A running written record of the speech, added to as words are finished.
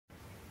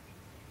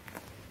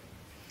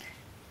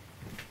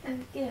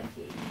Okay.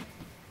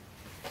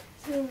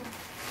 So,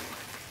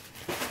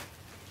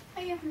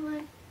 hi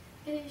everyone.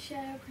 It is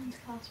Shadow Prince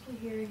Cosplay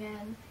here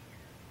again.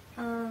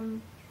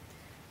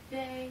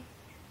 Today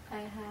I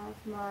have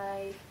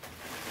my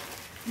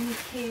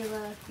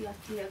Mikaela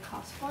hyakuya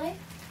cosplay.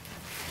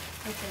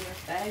 It's in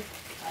this bag.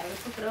 I would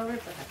flip it over,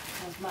 but it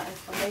has my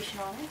information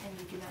on it, and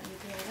you do not need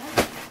to hear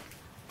that.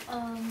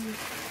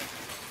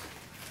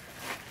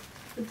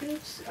 The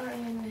boots are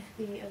in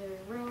the other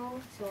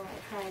row, so I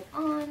tried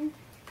on,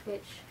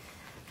 which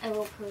I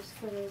will post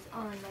photos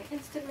on my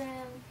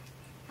Instagram,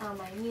 on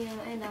my Neo,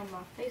 and on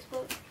my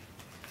Facebook.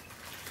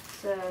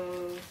 So,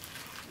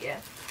 yeah.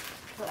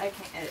 But I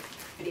can't edit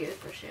videos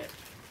for shit.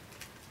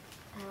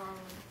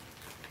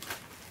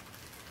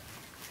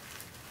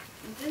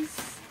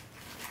 This,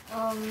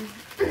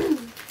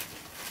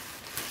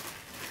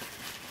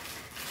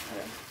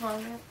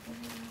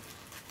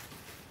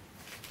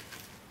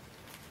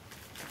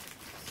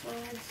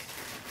 slides.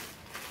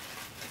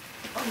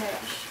 Oh my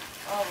gosh.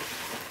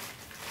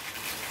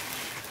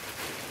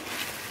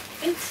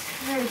 It's a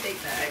very big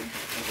bag.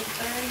 Like this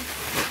bag.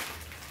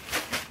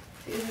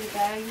 It's a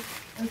bag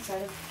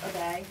inside of a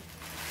bag.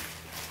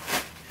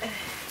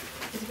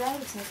 It's a bag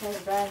that's inside a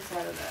bag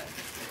inside a bag.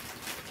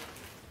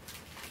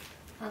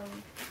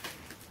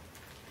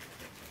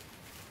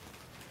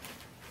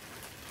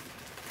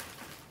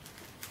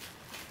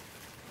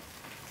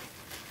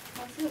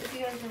 Also, if you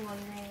guys are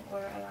wondering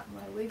where I got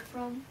my wig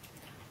from,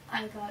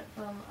 I got it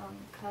from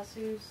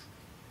Kasu's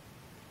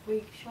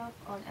wig shop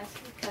on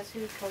Etsy.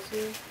 Kasu.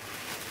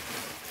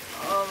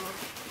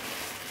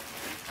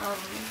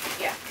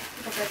 Yeah,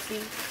 that's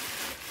Etsy.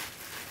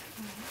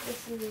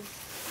 This is.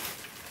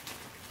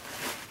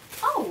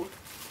 Oh!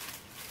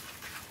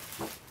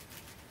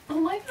 Oh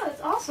my god,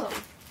 it's awesome!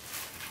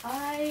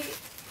 I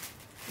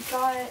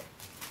got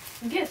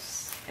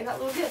gifts. I got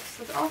little gifts.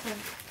 That's awesome.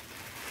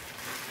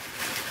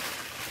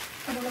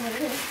 I don't know what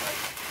it is, but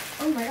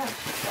oh my gosh.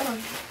 Hold on.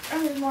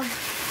 Oh, there's more.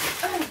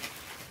 Oh.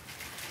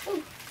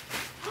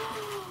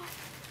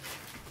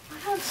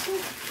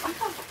 I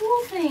got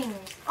cool things.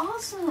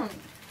 Awesome.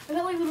 I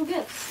got like little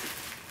gifts.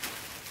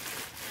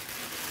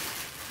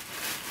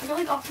 I got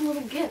like awesome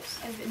little gifts.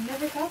 I've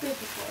never got this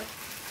before.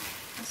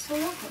 That's so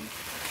awesome.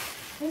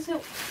 Okay,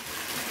 so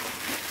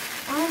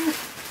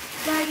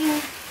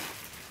bagging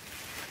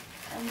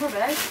more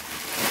bags.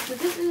 So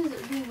this is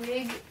the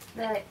wig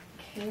that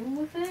came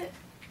with it.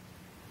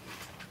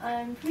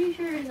 I'm pretty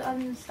sure it's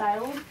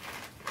unstyled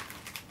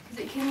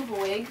because it came with a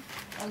wig.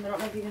 I don't know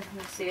if you guys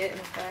can see it in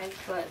the bag,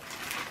 but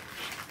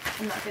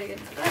I'm not gonna get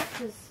into that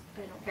because I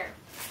don't care.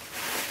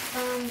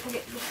 Okay,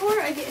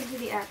 before I get into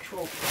the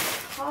actual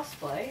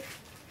cosplay,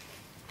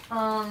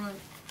 gonna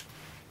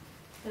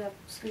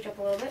scooch up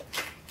a little bit.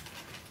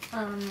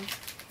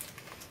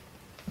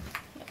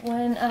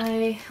 When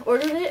I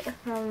ordered it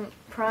from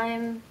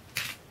Prime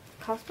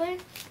Cosplay,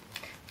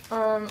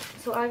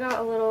 so I got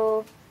a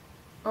little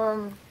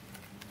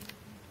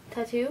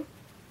tattoo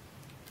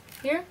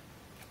here,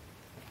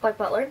 Black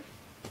Butler.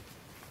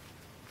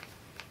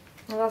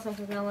 That's awesome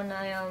because now when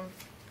I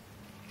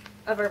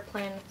ever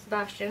plan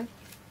Sebastian,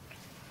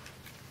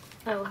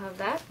 I will have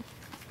that.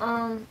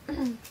 I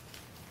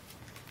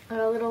got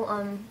a little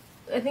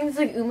I think it's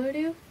like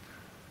Umudu.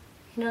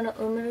 You know the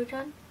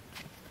Umudu-chan?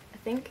 I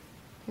think.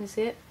 Can you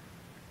see it?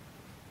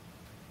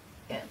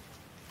 Yeah.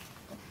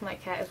 My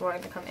cat is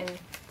wanting to come into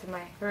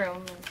my room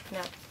and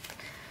no.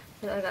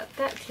 So I got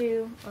that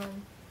too. It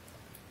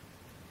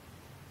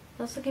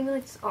also gave me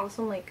like this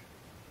awesome like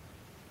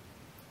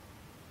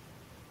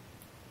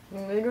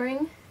mood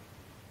ring.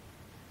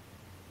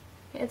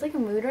 Yeah, it's like a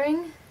mood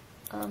ring.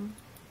 I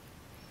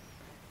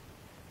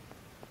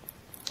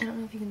don't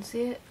know if you can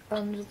see it.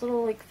 There's a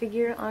little like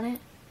figure on it.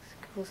 Let's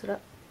close it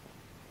up.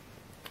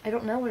 I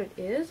don't know what it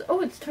is.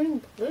 Oh, it's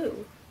turning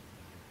blue.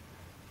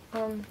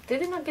 They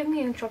did not give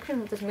me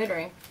instructions with this mood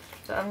ring,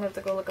 so I'm gonna have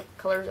to go look up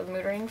colors of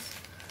mood rings.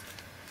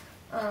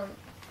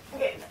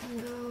 Okay,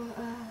 then go.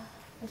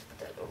 Let's put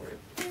that over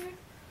there.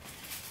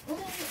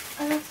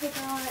 I also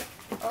got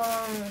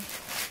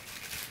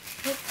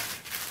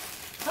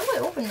how do I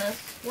open this?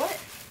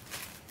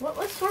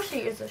 What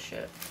sorcery is this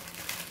shit?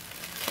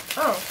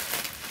 Oh,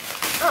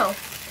 I'm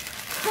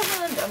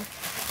dumb.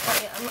 Oh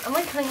yeah, I'm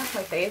like cutting off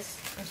my face.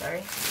 I'm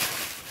sorry.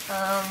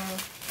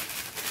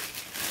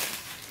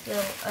 So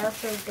I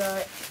also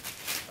got.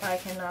 I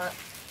cannot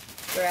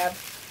grab.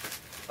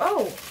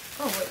 Oh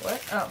wait,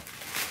 what?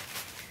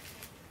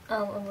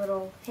 A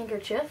little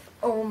handkerchief.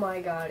 Oh my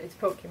god, it's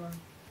Pokemon.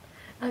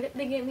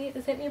 They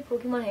sent me a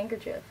Pokemon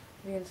handkerchief.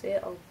 If you can see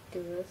it, I'll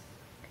do this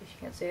in case you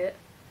can't see it.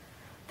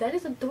 That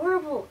is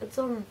adorable. It's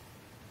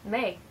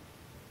May.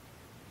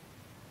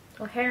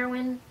 Oh,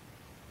 Heroine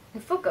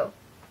and Fuko.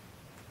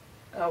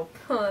 Oh,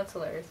 that's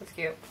hilarious. That's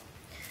cute.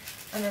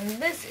 And then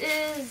this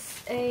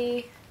is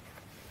a.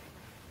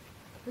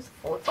 What's a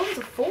folder? Oh, it's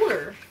a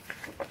folder.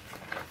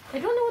 I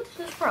don't know what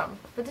this is from,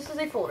 but this is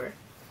a folder.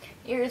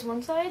 Here is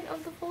one side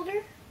of the folder.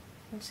 You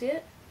can see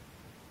it.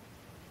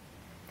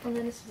 And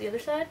then this is the other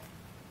side.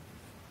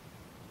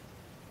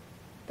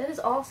 That is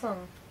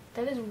awesome.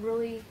 That is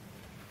really...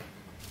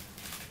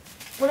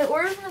 When I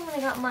ordered them, when I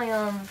got my,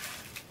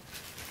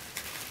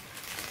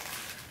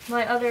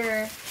 my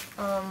other,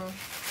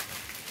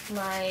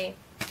 my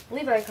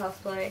Levi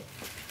cosplay,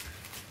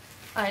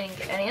 I didn't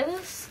get any of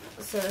this.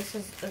 So this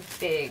is a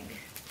big,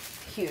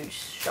 huge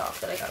shock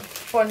that I got a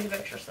bunch of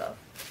extra stuff.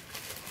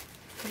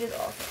 Which is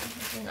awesome.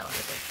 This is not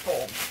just a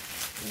fold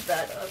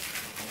that up.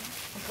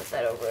 I'll put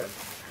that over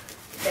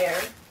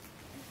there.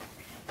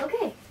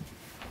 Okay.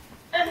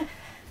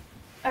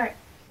 Alright.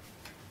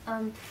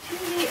 To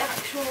the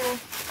actual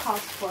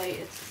cosplay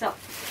itself.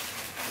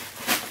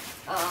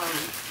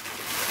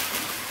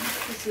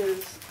 This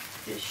is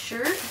his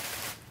shirt.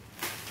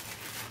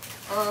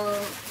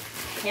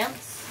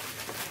 Pants.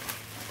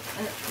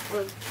 And it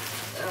was,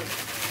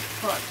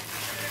 hold on.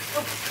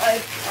 Oh,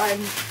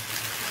 I'm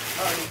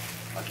already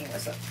fucking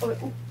this up. Oh, wait,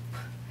 hold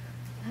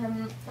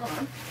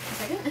on a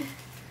second.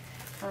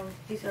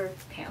 These are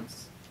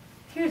pants.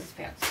 Here's his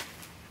pants.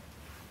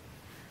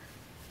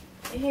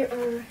 Here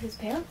are his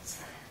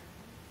pants.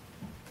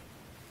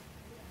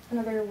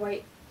 Another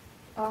white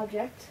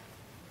object.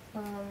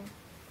 It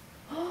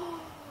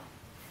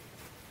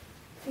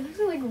has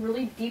like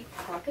really deep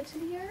pockets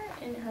in here,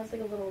 and it has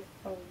like a little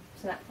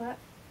snap flap.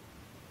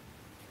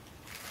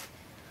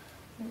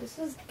 And this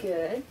is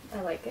good.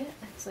 I like it.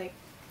 It's like,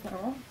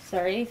 oh,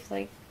 sorry if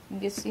like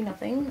you see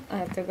nothing. I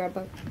have to grab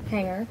a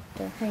hanger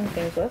to hang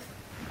things with.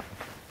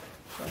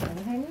 Do I have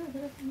a hanger?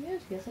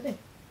 Yes, I do.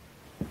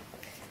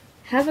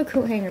 Have a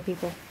coat hanger,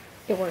 people.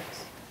 It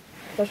works.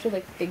 Especially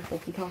like big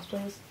bulky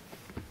cosplays.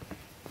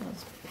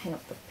 Let's hang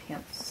up the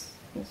pants.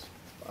 Just,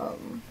 throw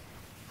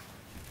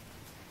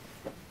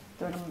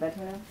it on my bed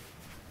right now.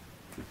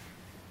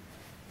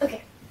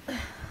 Okay. I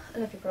don't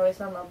know if you probably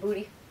saw my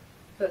booty,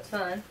 but it's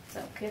fine. It's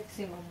okay to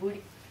see my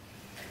booty.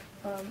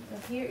 Now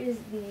here is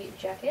the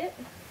jacket,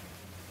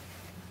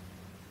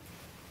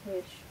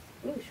 which,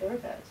 ooh, shoulder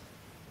pads.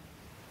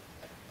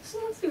 This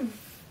one's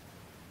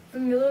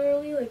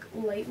familiarly like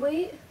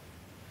lightweight.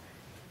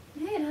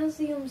 Hey, it has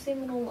the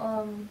same little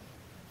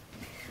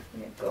let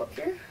me go up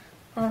here.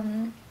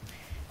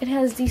 It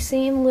has the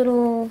same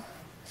little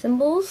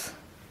symbols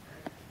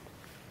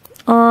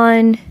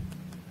on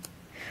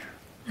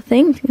a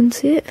thing. You can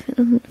see it if it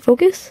doesn't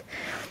focus.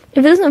 If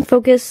it doesn't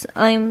focus,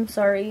 I'm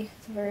sorry.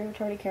 It's a very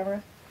retarded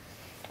camera.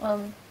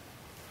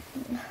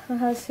 It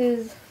has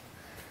his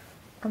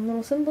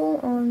little symbol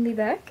on the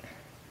back.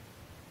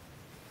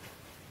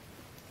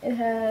 It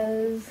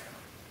has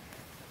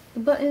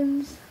the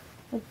buttons.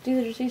 These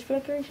are just these for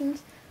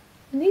decorations.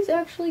 And these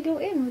actually go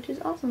in, which is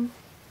awesome.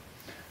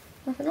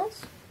 Nothing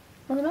else?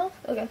 Nothing else?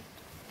 Okay.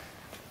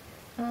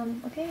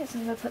 Okay, so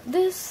I'm gonna put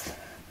this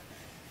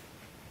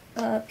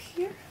up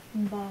here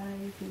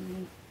by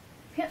the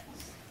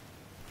pants.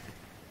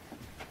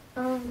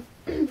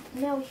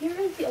 Now here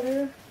is the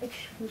other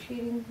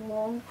excruciating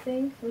long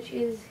thing, which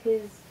is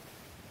his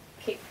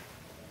cape.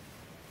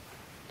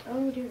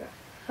 Oh dear God.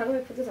 How do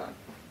I put this on?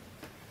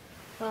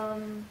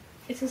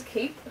 It's his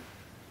cape.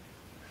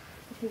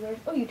 If he wears,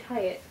 oh, you tie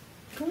it.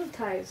 It comes with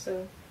ties,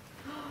 so.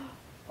 Oh,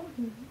 I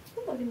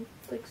can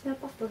like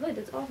snap off the hood.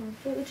 That's awesome.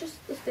 So it's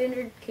just the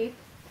standard cape.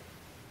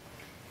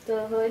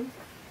 The hood.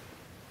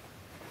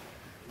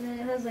 And then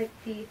it has like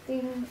the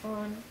thing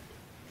on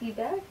the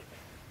back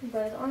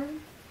by his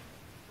arm.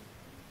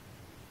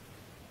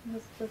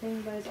 That's the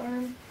thing by his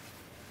arm.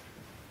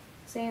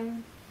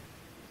 Same.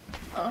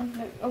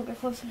 Oh, get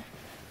closer.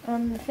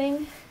 The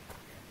thing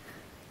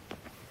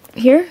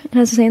here, it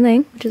has the same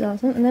thing, which is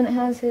awesome. And then it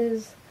has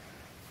his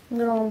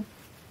little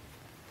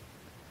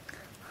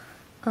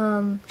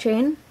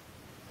chain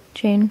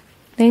thing.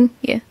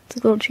 Yeah, it's a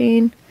little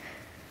chain.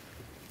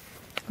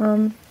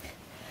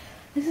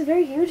 This is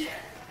very huge.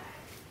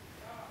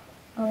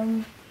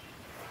 I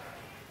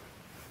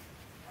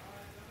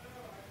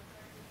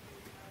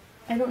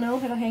don't know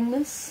how to hang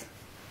this.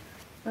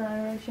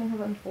 I really shouldn't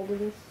have unfolded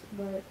this,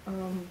 but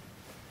I'm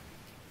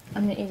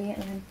an idiot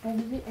and I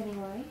unfolded it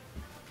anyway.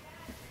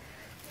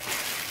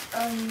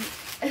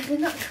 It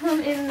did not come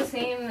in the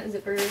same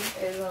zipper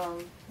as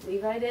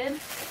Levi did.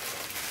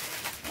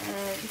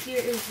 Here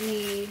is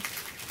the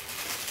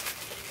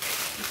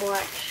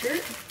black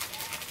shirt.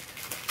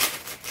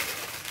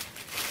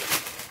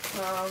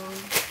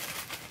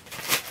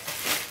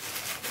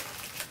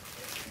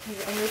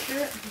 The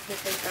undershirt.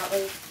 That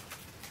was.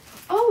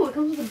 Oh, it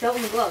comes with a belt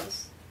and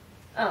gloves.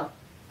 Oh,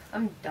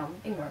 I'm dumb.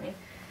 Ignore me.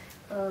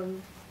 So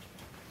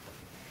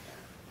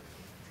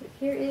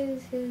here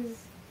is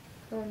his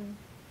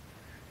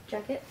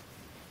jacket.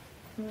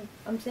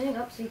 I'm sitting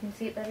up so you can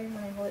see it better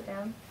when I hold it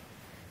down.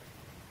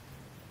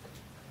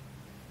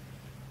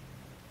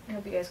 I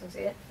hope you guys can see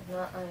it. If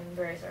not, I'm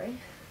very sorry.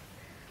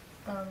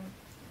 I'll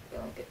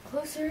get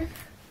closer.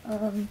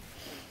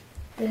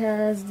 It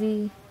has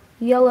the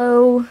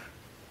yellow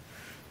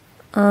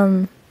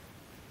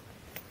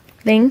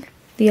thing,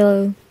 the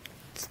yellow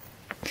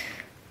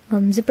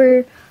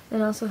zipper.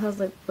 It also has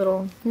like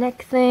little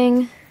neck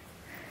thing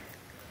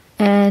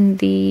and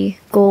the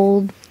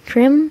gold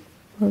trim.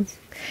 It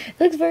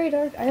looks very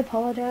dark. I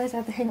apologize. I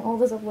have to hang all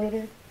this up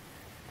later.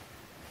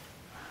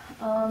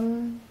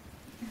 Then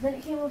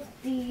it came with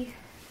a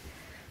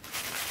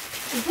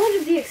bunch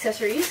of the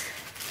accessories.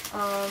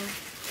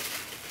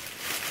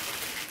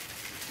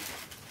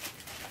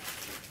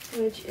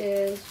 Which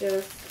is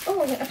just, it comes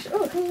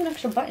with an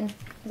extra button.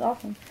 It's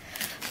awesome.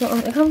 So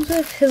it comes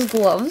with his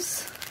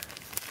gloves,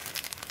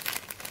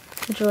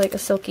 which are like a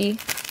silky.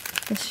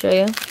 Let's show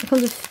you.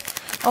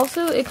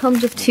 It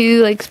comes with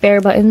two like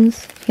spare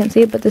buttons. You can't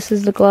see it, but this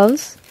is the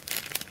gloves.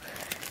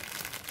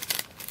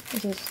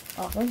 Which is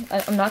awesome.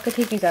 I'm not gonna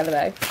take these out of the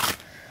bag.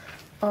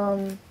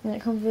 And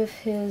it comes with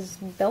his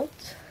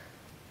belt.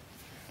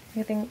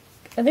 I think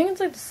it's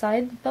like the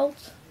side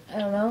belt. I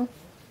don't know.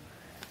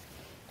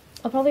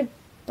 I'll probably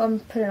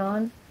put it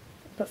on,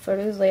 put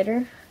photos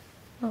later.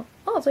 Oh,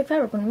 it's like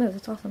fabric when it moves.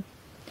 It's awesome.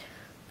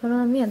 But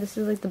yeah, this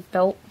is like the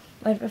belt.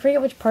 I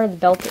forget which part of the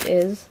belt it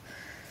is.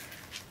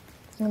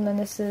 And then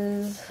this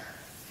is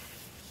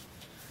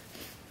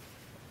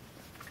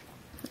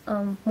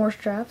more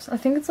straps. I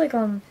think it's like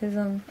his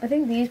I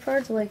think these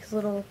parts are like his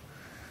little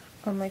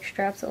like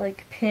straps that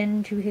like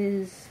pin to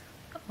his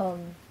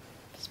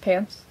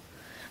pants.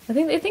 I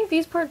think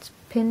these parts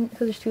pin,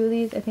 because there's two of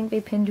these. I think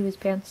they pin to his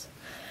pants.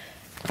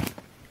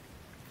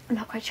 I'm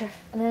not quite sure.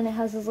 And then it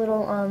has this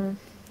little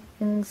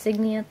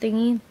insignia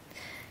thingy,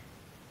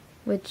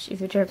 which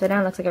if you turn upside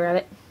down looks like a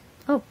rabbit.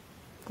 Oh,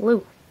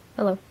 glue.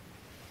 Hello.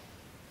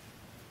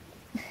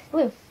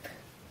 Glue.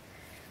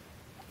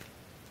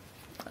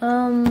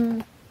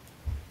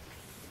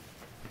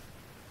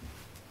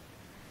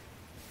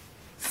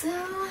 So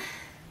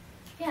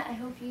yeah, I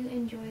hope you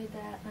enjoyed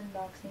that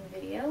unboxing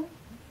video.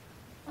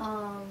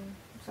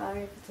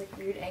 Sorry if it's like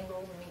weird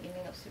angles and me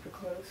getting up super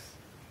close.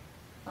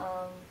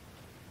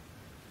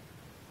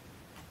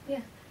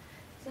 Yeah,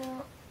 so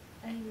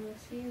I will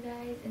see you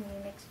guys in the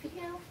next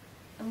video.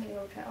 I'm gonna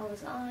go try all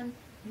this on.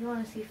 If you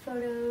want to see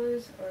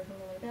photos or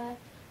something like that,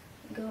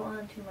 go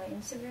on to my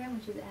Instagram,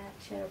 which is at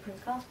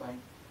 @ShadowPrinceCosplay.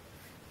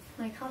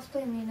 My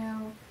cosplay me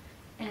now,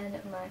 and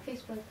my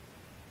Facebook,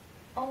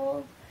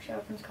 all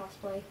Shadow Prince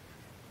Cosplay.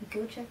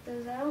 Go check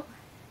those out,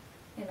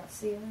 and I'll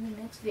see you in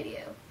the next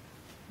video.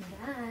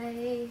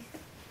 Bye!